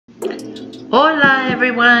Hola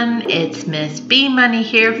everyone, it's Miss B Money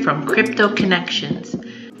here from Crypto Connections.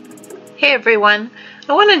 Hey everyone,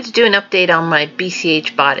 I wanted to do an update on my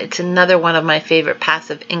BCH bot. It's another one of my favorite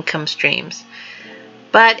passive income streams.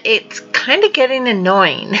 But it's kind of getting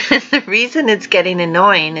annoying. The reason it's getting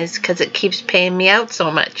annoying is because it keeps paying me out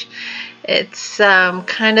so much. It's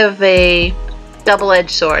kind of a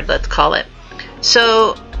double-edged sword, let's call it.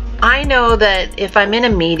 So I know that if I'm in a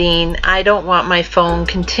meeting, I don't want my phone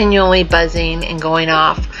continually buzzing and going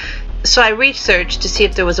off. So I researched to see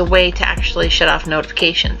if there was a way to actually shut off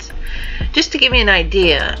notifications. Just to give you an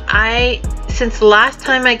idea, since the last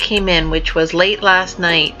time I came in, which was late last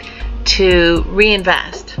night, to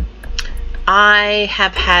reinvest, I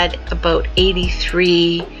have had about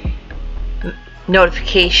 83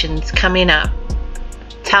 notifications coming up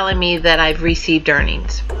telling me that I've received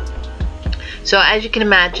earnings. So as you can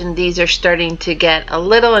imagine, these are starting to get a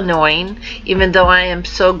little annoying, even though I am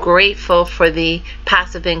so grateful for the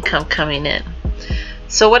passive income coming in.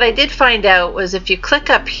 So what I did find out was if you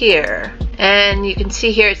click up here, and you can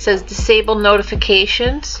see here it says disable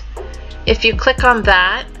notifications. If you click on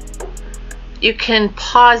that, you can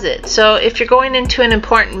pause it. So if you're going into an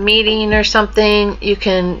important meeting or something, you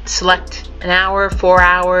can select an hour, 4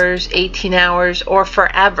 hours, 18 hours, or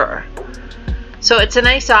forever. So it's a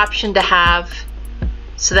nice option to have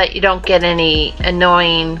so that you don't get any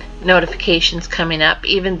annoying notifications coming up,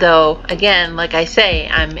 even though, again, like I say,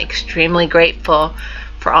 I'm extremely grateful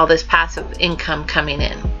for all this passive income coming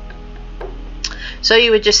in. So you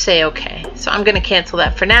would just say okay. So I'm going to cancel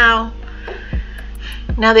that for now.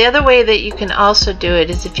 Now the other way that you can also do it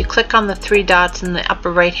is if you click on the 3 dots in the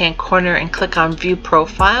upper right hand corner and click on view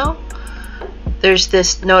profile, there's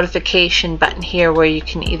this notification button here where you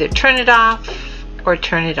can either turn it off or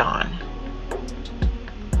turn it on.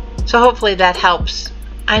 So hopefully that helps.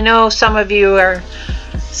 I know some of you,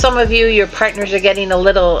 your partners are getting a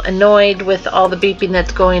little annoyed with all the beeping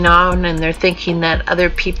that's going on, and they're thinking that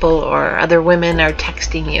other people or other women are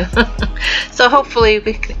texting you. So hopefully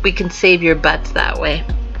we can save your butts that way.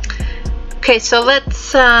 Okay, so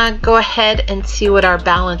let's go ahead and see what our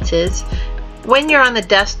balance is. When you're on the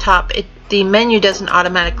desktop, the menu doesn't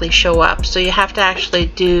automatically show up, so you have to actually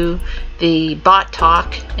do the bot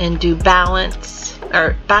talk and do balance,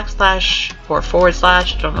 or backslash or forward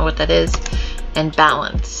slash, I don't know what that is, and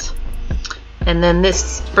balance. And then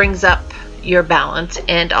this brings up your balance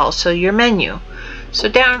and also your menu. So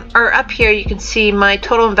down or up here you can see my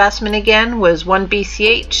total investment again was 1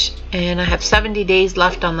 BCH, and I have 70 days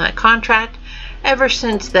left on that contract. Ever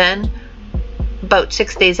since then, about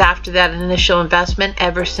 6 days after that initial investment,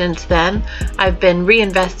 ever since then, I've been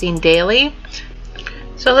reinvesting daily.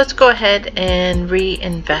 So let's go ahead and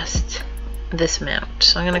reinvest this amount.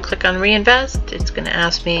 So I'm going to click on reinvest. It's going to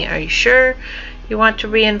ask me, are you sure you want to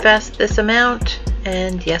reinvest this amount?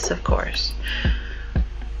 And yes, of course.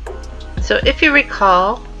 So if you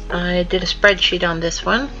recall, I did a spreadsheet on this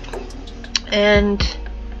one, and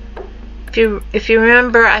if you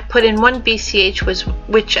remember, I put in 1 BCH,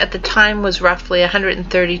 which at the time was roughly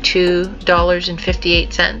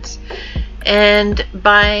 $132.58, and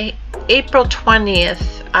by April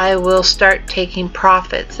 20th I will start taking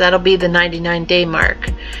profits. That'll be the 99-day mark.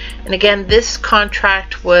 And again, this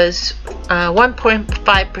contract was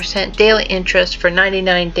 1.5% daily interest for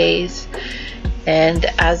 99 days. And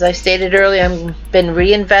as I stated earlier, I've been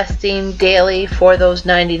reinvesting daily for those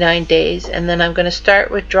 99 days, and then I'm going to start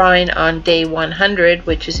withdrawing on day 100,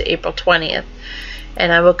 which is April 20th.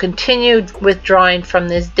 And I will continue withdrawing from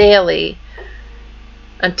this daily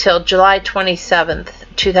until July 27th,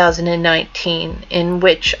 2019, in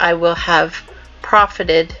which I will have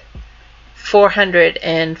profited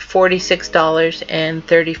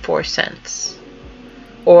 $446.34,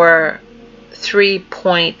 or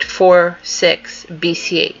 3.46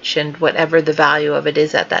 BCH, and whatever the value of it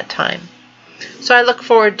is at that time. So I look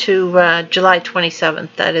forward to July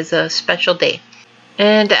 27th. That is a special day.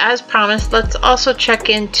 And as promised, let's also check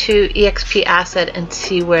into EXP Asset and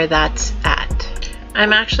see where that's at.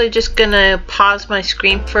 I'm actually just gonna pause my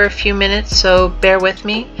screen for a few minutes, so bear with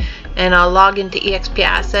me, and I'll log into EXP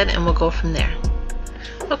Asset and we'll go from there.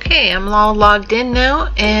 Okay, I'm all logged in now,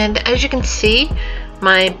 and as you can see,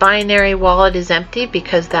 my binary wallet is empty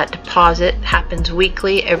because that deposit happens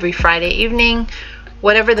weekly every Friday evening.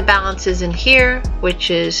 Whatever the balance is in here, which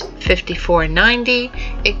is $54.90,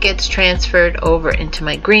 it gets transferred over into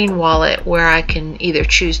my green wallet, where I can either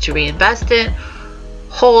choose to reinvest it,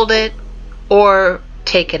 hold it, or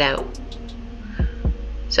take it out.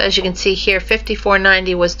 So as you can see here,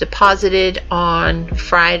 $54.90 was deposited on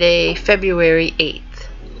Friday, February 8th.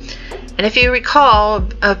 And if you recall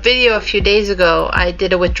a video a few days ago, I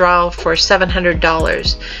did a withdrawal for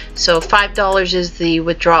 $700. So $5 is the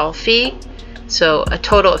withdrawal fee. So a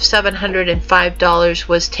total of $705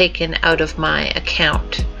 was taken out of my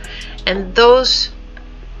account. And those,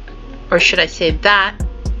 or should I say that,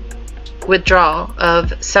 withdrawal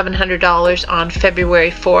of $700 on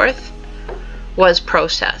February 4th was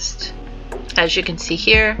processed. As you can see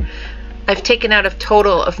here, I've taken out a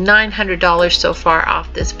total of $900 so far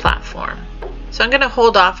off this platform. So I'm going to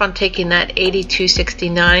hold off on taking that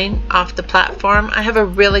 $82.69 off the platform. I have a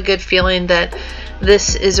really good feeling that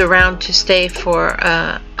this is around to stay for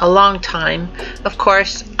a long time. Of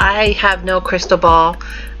course, I have no crystal ball.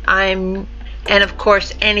 And of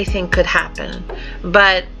course, anything could happen.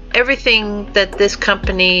 But everything that this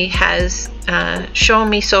company has shown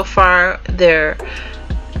me so far, their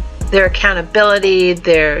accountability,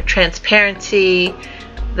 their transparency,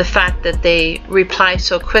 the fact that they reply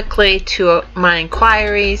so quickly to my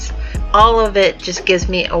inquiries, all of it just gives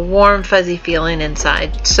me a warm, fuzzy feeling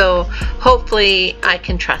inside. So hopefully I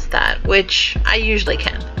can trust that, which I usually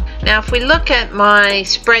can. Now if we look at my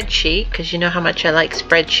spreadsheet, because you know how much I like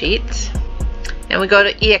spreadsheets, and we go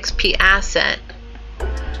to EXP Asset,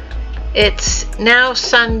 it's now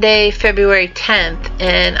Sunday, February 10th,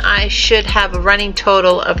 and I should have a running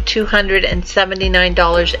total of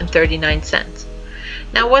 $279.39.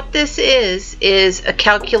 Now what this is a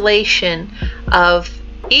calculation of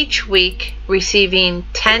each week receiving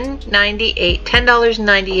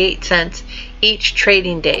 $10.98 each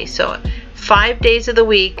trading day. So 5 days of the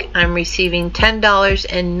week I'm receiving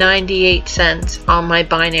 $10.98 on my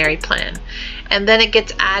binary plan. And then it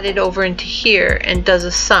gets added over into here and does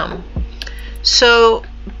a sum. So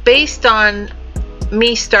based on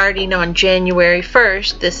me starting on January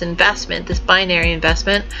 1st, this investment, this binary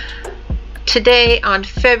investment, today on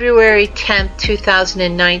February 10th,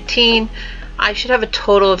 2019, I should have a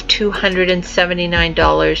total of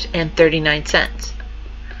 $279.39.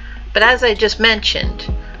 But as I just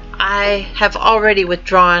mentioned, I have already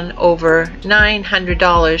withdrawn over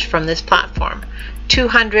 $900 from this platform.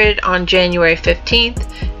 $200 on January 15th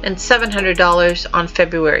and $700 on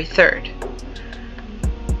February 3rd,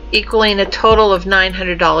 equaling a total of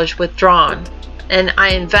 $900 withdrawn. And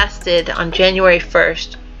I invested on January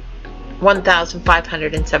 1st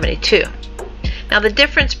 $1,572. Now the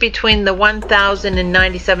difference between the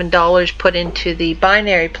 $1,097 put into the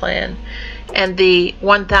binary plan and the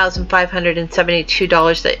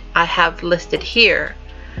 $1,572 that I have listed here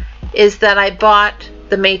is that I bought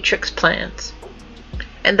the matrix plans.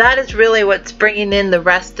 And that is really what's bringing in the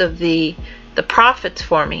rest of the profits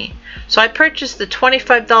for me. So I purchased the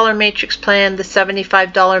 $25 matrix plan, the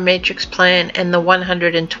 $75 matrix plan, and the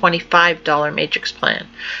 $125 matrix plan.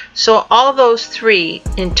 So all those three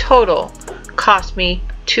in total cost me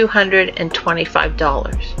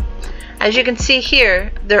 $225. As you can see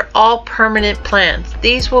here, they're all permanent plans.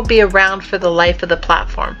 These will be around for the life of the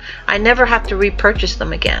platform. I never have to repurchase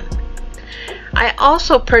them again. I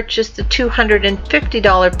also purchased the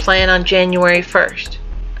 $250 plan on January 1st.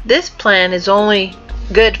 This plan is only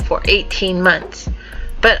good for 18 months,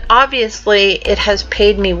 but obviously it has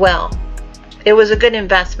paid me well. It was a good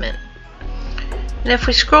investment. And if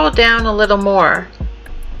we scroll down a little more,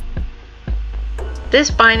 this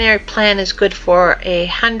binary plan is good for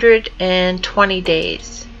 120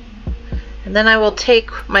 days. And then I will take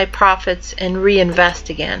my profits and reinvest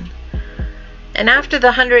again. And after the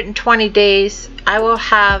 120 days, I will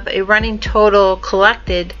have a running total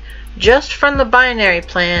collected just from the binary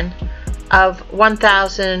plan of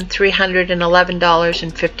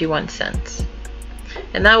 $1,311.51.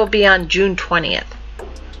 And that will be on June 20th.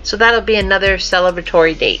 So that'll be another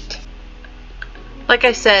celebratory date. Like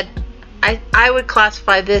I said, I would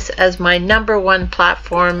classify this as my #1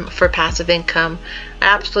 platform for passive income. I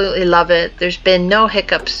absolutely love it. There's been no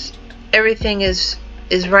hiccups. Everything is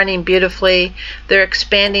running beautifully. They're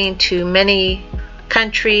expanding to many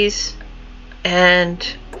countries,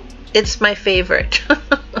 and it's my favorite.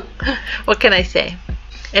 What can I say?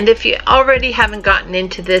 And if you already haven't gotten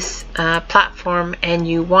into this platform and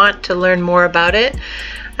you want to learn more about it,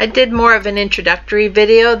 I did more of an introductory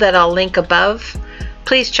video that I'll link above.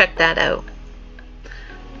 Please check that out.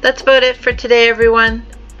 That's about it for today, everyone.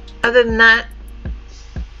 Other than that,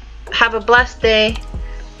 have a blessed day,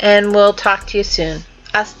 and we'll talk to you soon.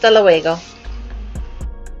 Hasta luego.